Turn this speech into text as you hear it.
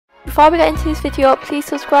Before we get into this video, please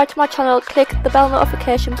subscribe to my channel, click the bell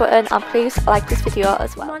notification button, and please like this video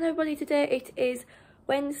as well. Good morning everybody, today it is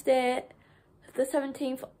Wednesday the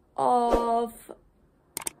 17th of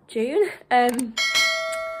June.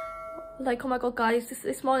 Like, oh my god guys,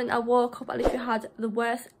 this morning I woke up, I literally had the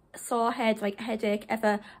worst sore headache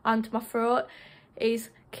ever, and my throat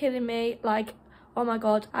is killing me. Like, oh my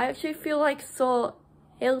god, I actually feel like so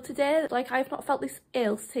ill today. Like, I've not felt this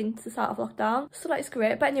ill since the start of lockdown, so that is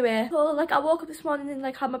great. But anyway, so like I woke up this morning and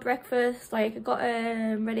like had my breakfast, like I got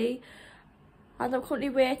ready, and I'm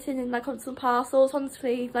currently waiting and like on some parcels.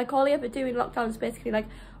 Honestly, like all I ever do in lockdown is basically like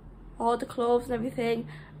order clothes and everything,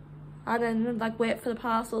 and then like wait for the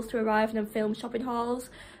parcels to arrive and then film shopping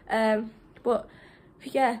hauls. But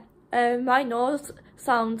yeah, my nose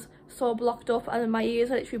sounds so blocked up and my ears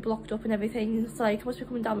are literally blocked up and everything. It's like I must be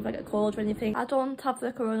coming down with like a cold or anything. I don't have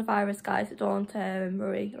the coronavirus, guys, so don't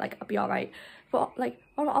worry, like I'll be alright. But like,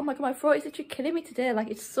 oh my god, my throat is literally killing me today. Like,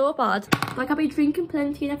 it's so bad. Like, I've been drinking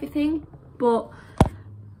plenty and everything, but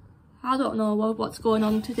I don't know what's going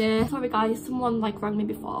on today. Sorry guys, someone like rang me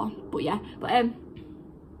before, but yeah. But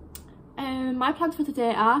my plans for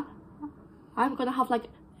today are, I'm gonna have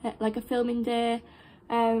like a filming day,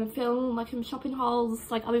 film like some shopping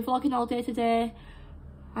hauls. Like, I'll be vlogging all day today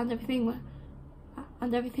and everything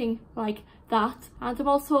like that. And I'm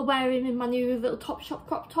also wearing my new little Topshop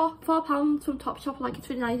crop top, £4 from Topshop. Like, it's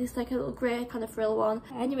really nice, it's like a little grey kind of frill one.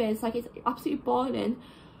 Anyways, like, it's absolutely boiling.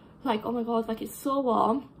 Like, oh my god, like it's so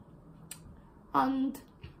warm. And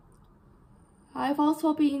I've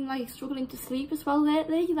also been like struggling to sleep as well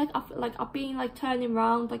lately. I've been like turning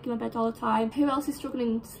around like in my bed all the time. Who else is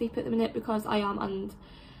struggling to sleep at the minute? Because I am, and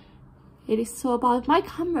it is so bad. My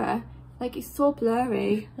camera, like, is so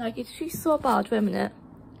blurry. Like, it's just so bad. Wait a minute.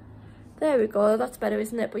 There we go, that's better,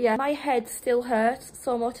 isn't it? But yeah, my head still hurts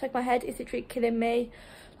so much. Like, my head is literally killing me.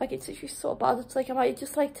 Like, it's literally so bad. It's like I might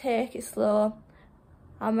just like take it slow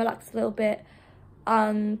and relax a little bit,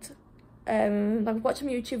 and like watch some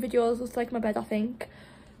YouTube videos with like my bed, I think.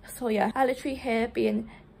 So yeah, I literally hate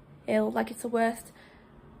being ill. Like, it's the worst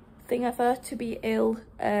thing ever to be ill.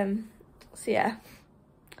 So yeah,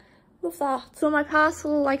 love that. So my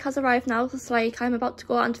parcel like has arrived now. It's like I'm about to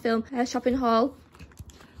go and film a shopping haul.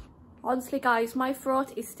 Honestly guys, my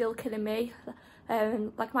throat is still killing me.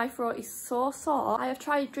 Like, my throat is so sore. I have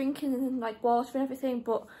tried drinking like water and everything,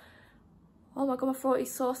 but oh my god, my throat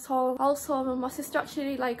is so sore. Also, my sister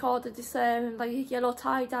actually like ordered this like yellow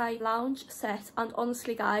tie-dye lounge set, and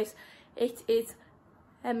honestly guys, it is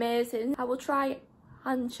amazing. I will try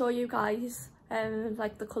and show you guys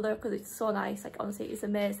like the colour, because it's so nice. Like, honestly, it's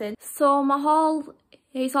amazing. So my haul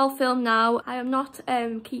is all filmed now. I am not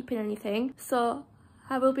keeping anything, so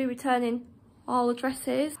I will be returning all the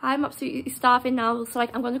dresses. I'm absolutely starving now, so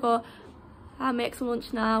like I'm gonna go and make some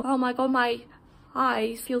lunch now. Oh my god, my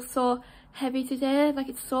eyes feel so heavy today. Like,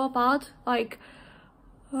 it's so bad. Like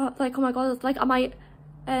oh my god, like I might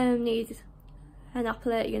need an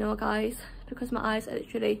apple, you know guys, because my eyes are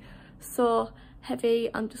literally so heavy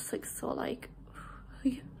and just like so like.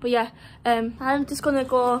 But yeah, I'm just gonna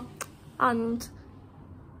go and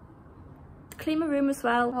clean my room as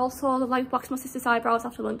well. I also like wax my sister's eyebrows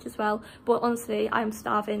after lunch as well. But honestly, I'm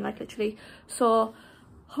starving, like literally so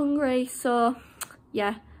hungry. So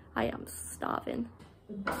yeah, I am starving.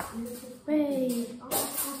 Wait.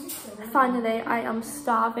 Finally, I am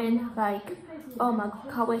starving. Like, oh my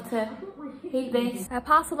god, can't wait to eat this. A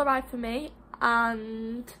parcel arrived for me,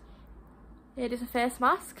 and it is a face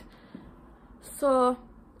mask. So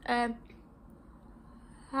I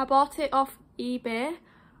bought it off eBay,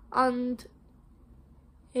 and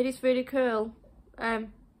it is really cool. Wait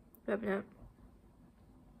a minute.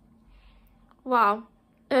 Wow.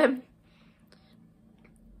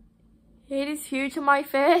 It is huge on my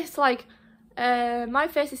face. Like, my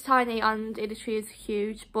face is tiny and it literally is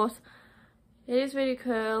huge, but it is really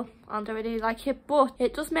cool and I really like it. But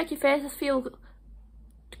it does make your face feel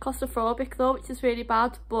claustrophobic though, which is really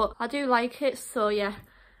bad, but I do like it, so yeah.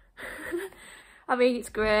 I mean, it's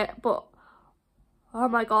great, but oh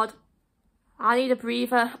my god, I need a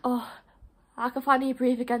breather. Oh, I can finally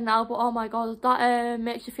breathe again now, but oh my god, that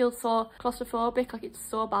makes you feel so claustrophobic. Like, it's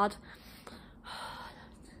so bad.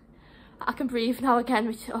 I can breathe now again,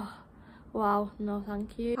 which, oh wow, no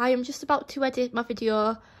thank you. I am just about to edit my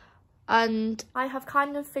video, and I have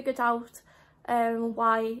kind of figured out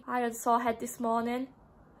why I had sore head this morning,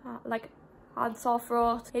 like, and sore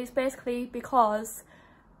throat. It's basically because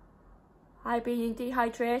I've been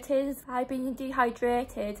dehydrated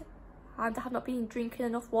and I have not been drinking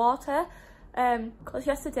enough water, because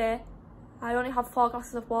yesterday I only had 4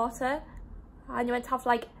 glasses of water and you meant to have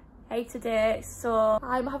like 8 a day. So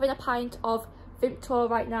I'm having a pint of Vimto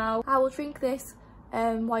right now. I will drink this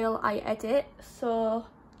while I edit. So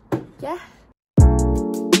yeah.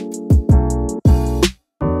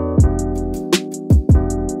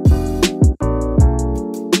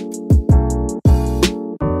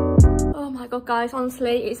 Oh my god guys,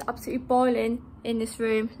 honestly it's absolutely boiling in this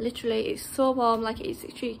room. Literally it's so warm, like it's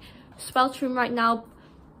literally sweltering right now.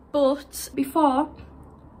 But before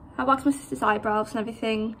I waxed my sister's eyebrows and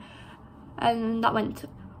everything and that went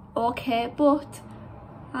okay, but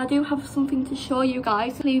I do have something to show you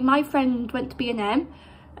guys. My friend went to B&M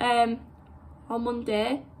on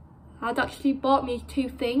Monday. I'd actually bought me 2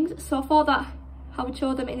 things, so for that I would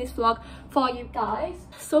show them in this vlog for you guys.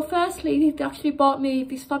 So firstly, they actually bought me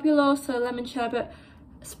this Fabuloso lemon sherbet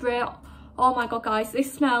spray. Oh my god guys,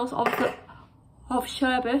 this smells of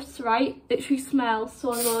sherbet, right? Literally smells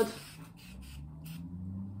so good.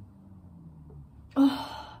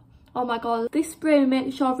 Oh my god, this spray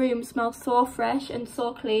makes your room smell so fresh and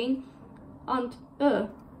so clean. And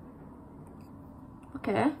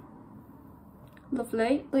okay,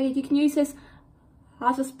 lovely. Like, you can use this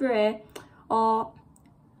as a spray or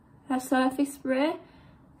a surface spray,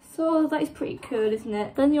 so that is pretty cool, isn't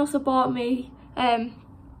it? Then he also bought me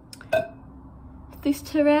this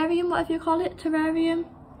terrarium, whatever you call it, terrarium,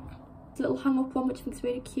 it's a little hang up one which I think is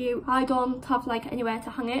really cute. I don't have like anywhere to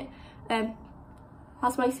hang it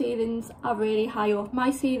as my ceilings are really high up. My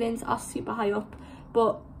ceilings are super high up,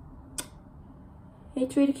 but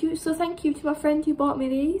it's really cute. So thank you to my friend who bought me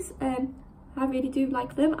these. I really do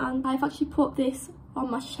like them, and I've actually put this on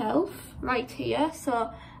my shelf right here,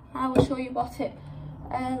 so I will show you what it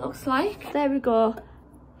looks like. There we go.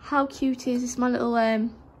 How cute is this, my little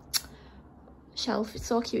shelf? It's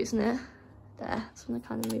so cute, isn't it? There, so I'm gonna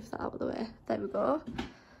kind of move that out of the way. There we go.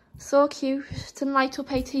 So cute. It's a light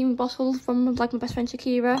up 18 bottle from like my best friend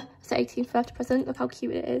Shakira. It's an 18th birthday present. Look how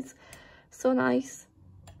cute it is. So nice.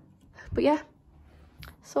 But yeah,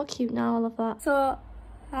 so cute now. I love that. So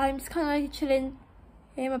I'm just kind of like chilling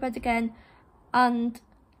in my bed again, and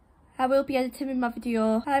I will be editing in my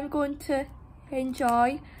video. I'm going to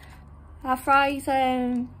enjoy our fries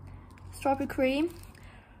strawberry cream.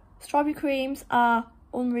 Strawberry creams are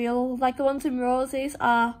unreal, like the ones in Roses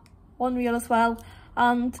are unreal as well.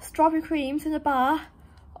 And strawberry creams in a bar,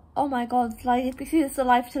 oh my god, like this is the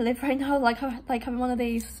life to live right now. Like having one of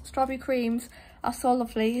these. Strawberry creams are so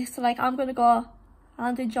lovely. So like I'm gonna go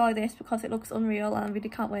and enjoy this because it looks unreal, and I really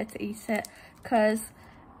can't wait to eat it, because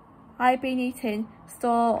I've been eating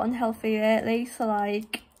so unhealthy lately. So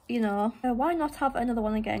like, you know, why not have another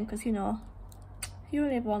one again, because you know, you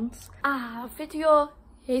only live once. Video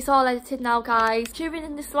is all edited now guys.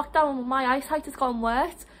 During this lockdown my eyesight has gotten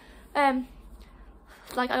worse.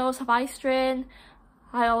 Like I always have eye strain,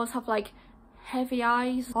 I always have like heavy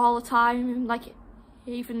eyes all the time, like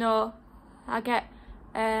even though I get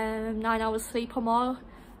 9 hours sleep or more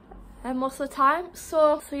most of the time.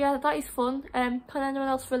 So yeah, that is fun. Can anyone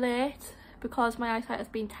else relate? Because my eyesight has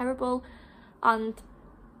been terrible and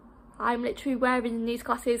I'm literally wearing these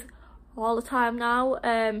glasses all the time now.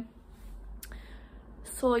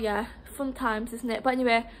 So yeah, fun times, isn't it? But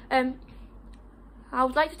anyway, I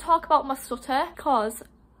would like to talk about my stutter, because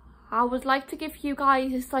I would like to give you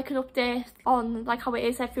guys like an update on like how it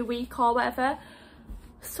is every week or whatever.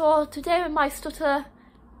 So today my stutter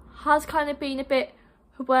has kind of been a bit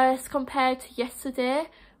worse compared to yesterday,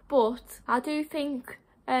 but I do think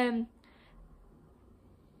it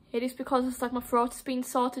is because it's like my throat has been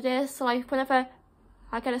sore today. So like whenever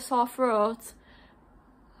I get a sore throat,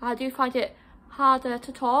 I do find it harder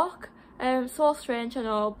to talk. So strange, I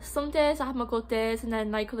know. Some days I have my good days, and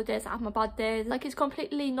then like other days I have my bad days. Like it's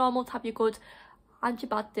completely normal to have your good and your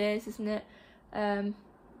bad days, isn't it?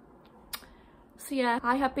 So yeah,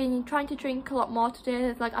 I have been trying to drink a lot more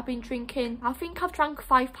today. Like I've been drinking, I think I've drank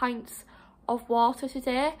 5 pints of water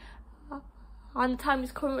today, and the time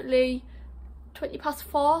is currently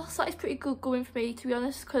 4:20, so that is pretty good going for me, to be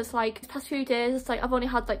honest, because like the past few days like I've only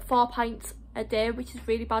had like 4 pints a day, which is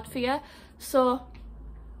really bad for you. So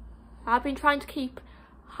I've been trying to keep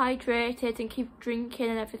hydrated and keep drinking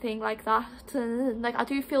and everything like that, and like I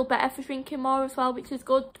do feel better for drinking more as well, which is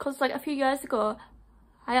good, because like a few years ago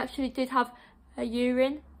I actually did have a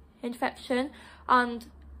urine infection and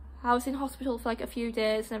I was in hospital for like a few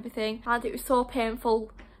days and everything, and it was so painful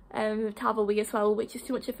to have a wee as well, which is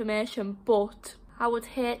too much information, but I would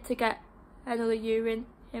hate to get another urine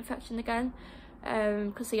infection again,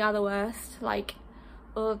 because they are the worst. Like,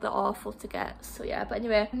 oh, they're awful to get. So yeah, but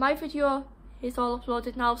anyway, my video is all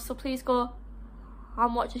uploaded now, so please go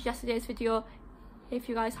and watch yesterday's video if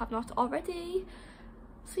you guys have not already.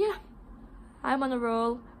 So yeah, I'm on a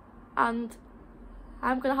roll. and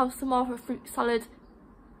I'm gonna have some more of a fruit salad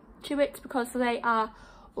Chewix because they are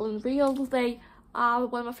unreal. They are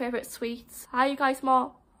one of my favourite sweets. Are you guys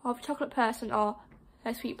more of a chocolate person or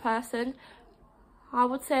a sweet person? I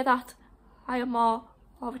would say that I am more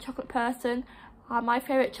of a chocolate person, and my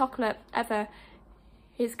favourite chocolate ever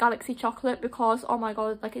is Galaxy chocolate because, oh my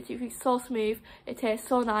god, like it's so smooth, it tastes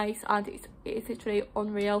so nice, and it's literally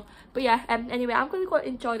unreal. But yeah, anyway, I'm gonna go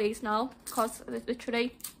enjoy these now because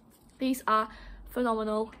literally these are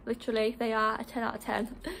phenomenal. Literally they are a 10 out of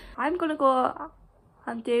 10. I'm gonna go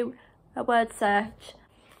and do a word search.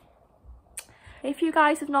 If you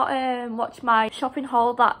guys have not watched my shopping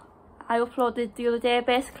haul that I uploaded the other day,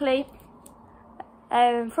 basically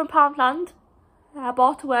from Poundland, I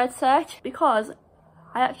bought a word search because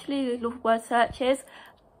I actually love word searches,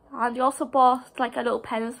 and I also bought like a little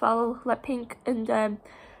pen as well, like pink and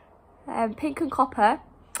copper.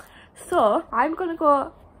 So I'm gonna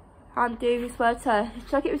go and do this word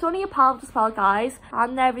search. Like, it was only £1 as well, guys,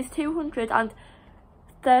 and there is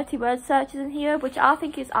 230 word searches in here, which I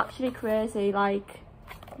think is actually crazy. Like,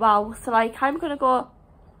 wow. So like, I'm gonna go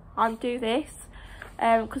and do this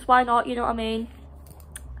because why not, you know what I mean?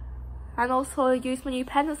 And also use my new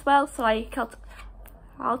pen as well, so like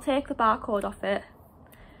I'll take the barcode off it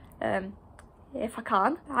if I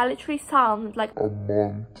can. I literally sound like a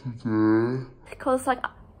man today because like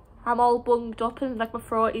I'm all bunged up and like my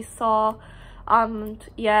throat is sore, and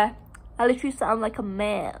yeah, I literally sound like a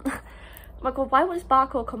man. Oh my god, why won't this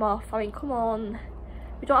barcode come off? I mean, come on,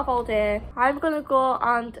 we don't have all day. I'm gonna go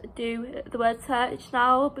and do the word search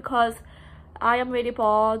now because I am really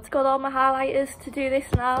bored. Got all my highlighters to do this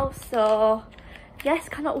now, so yes,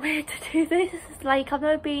 cannot wait to do this. Like, I've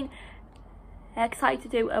never been excited to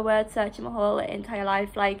do a word search in my whole entire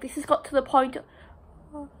life. Like, this has got to the point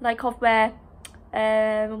like of where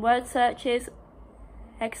word searches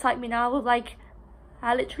excite me now. Like,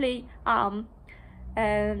 I literally am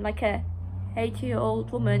like a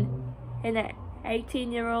 80-year-old woman in an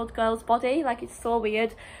 18-year-old girl's body. Like, it's so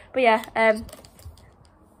weird. But yeah,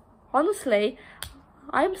 honestly,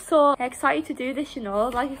 I'm so excited to do this, you know.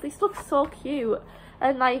 Like, this looks so cute,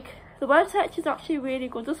 and like the word search is actually really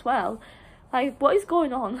good as well. Like, what is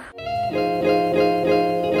going on?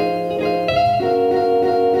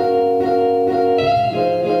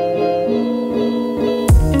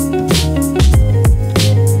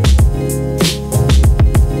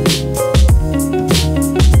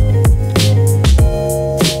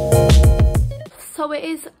 So it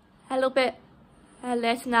is a little bit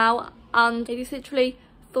later now, and it is literally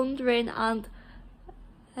thundering and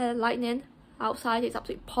lightning outside. It's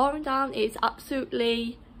absolutely pouring down. It's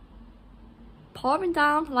absolutely pouring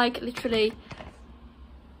down, like literally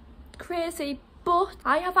crazy. But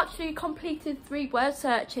I have actually completed 3 word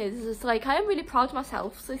searches. It's like, I am really proud of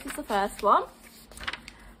myself. So this is the first one,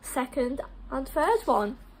 second and third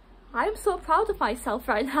one. I am so proud of myself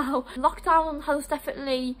right now. Lockdown has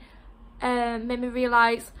definitely made me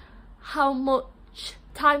realise how much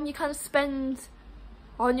time you can spend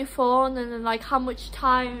on your phone, and then like how much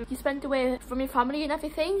time you spend away from your family and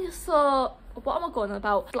everything. So what am I going on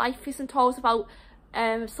about? Life isn't always about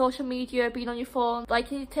social media, being on your phone.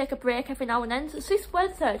 Like, you need to take a break every now and then. So this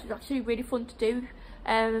word search is actually really fun to do.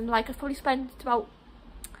 Like, I've probably spent about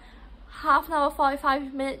half an hour,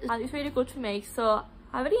 45 minutes, and it's really good for me, so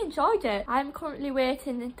I really enjoyed it. I'm currently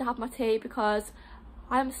waiting to have my tea because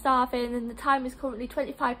I'm starving, and the time is currently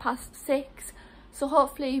 6:25, so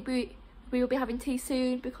hopefully we will be having tea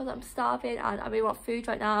soon because I'm starving and I really want food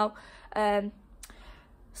right now.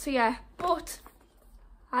 So yeah, but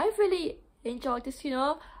I've really enjoyed this, you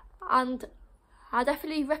know, and I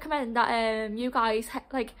definitely recommend that you guys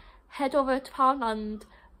head over to Poundland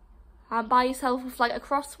and buy yourself like a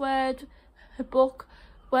crossword, a book,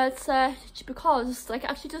 word search, because like it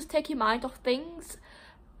actually does take your mind off things,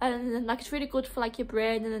 and like it's really good for like your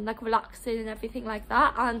brain and like relaxing and everything like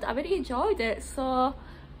that, and I really enjoyed it. So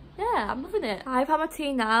yeah, I'm loving it. I've had my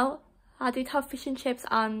tea now. I did have fish and chips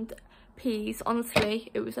and peas. Honestly,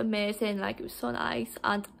 it was amazing. Like, it was so nice,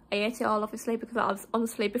 and I ate it all obviously because I was,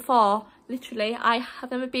 honestly, before, literally, I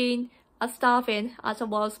have never been as starving as I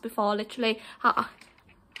was before. Literally,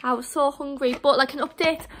 I was so hungry. But like, an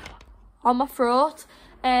update on my throat.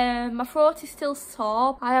 My throat is still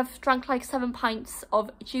sore. I have drank like 7 pints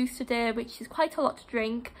of juice today, which is quite a lot to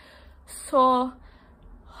drink. So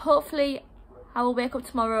hopefully I will wake up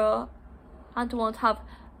tomorrow and I won't have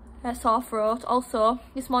a sore throat. Also,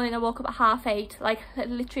 this morning I woke up at 8:30. Like,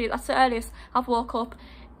 literally, that's the earliest I've woke up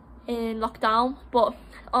in lockdown. But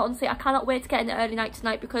honestly, I cannot wait to get an early night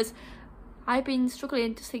tonight because I've been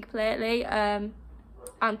struggling to sleep lately, and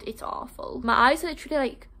it's awful. My eyes are literally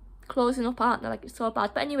like closing up, aren't they? Like, it's so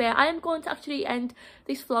bad. But anyway, I am going to actually end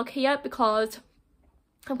this vlog here because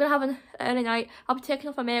I'm going to have an early night. I'll be taking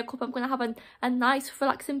off my makeup. I'm going to have a nice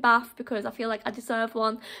relaxing bath because I feel like I deserve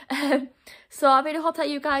one. So I really hope that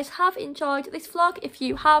you guys have enjoyed this vlog. If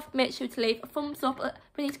you have, make sure to leave a thumbs up.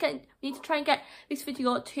 We need to try and get this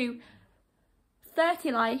video to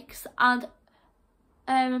 30 likes, and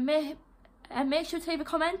make sure to leave a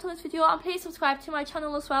comment on this video, and please subscribe to my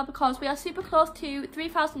channel as well because we are super close to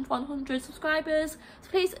 3,100 subscribers. So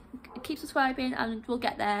please keep subscribing and we'll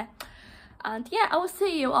get there. And yeah, I will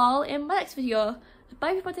see you all in my next video.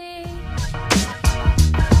 Bye everybody.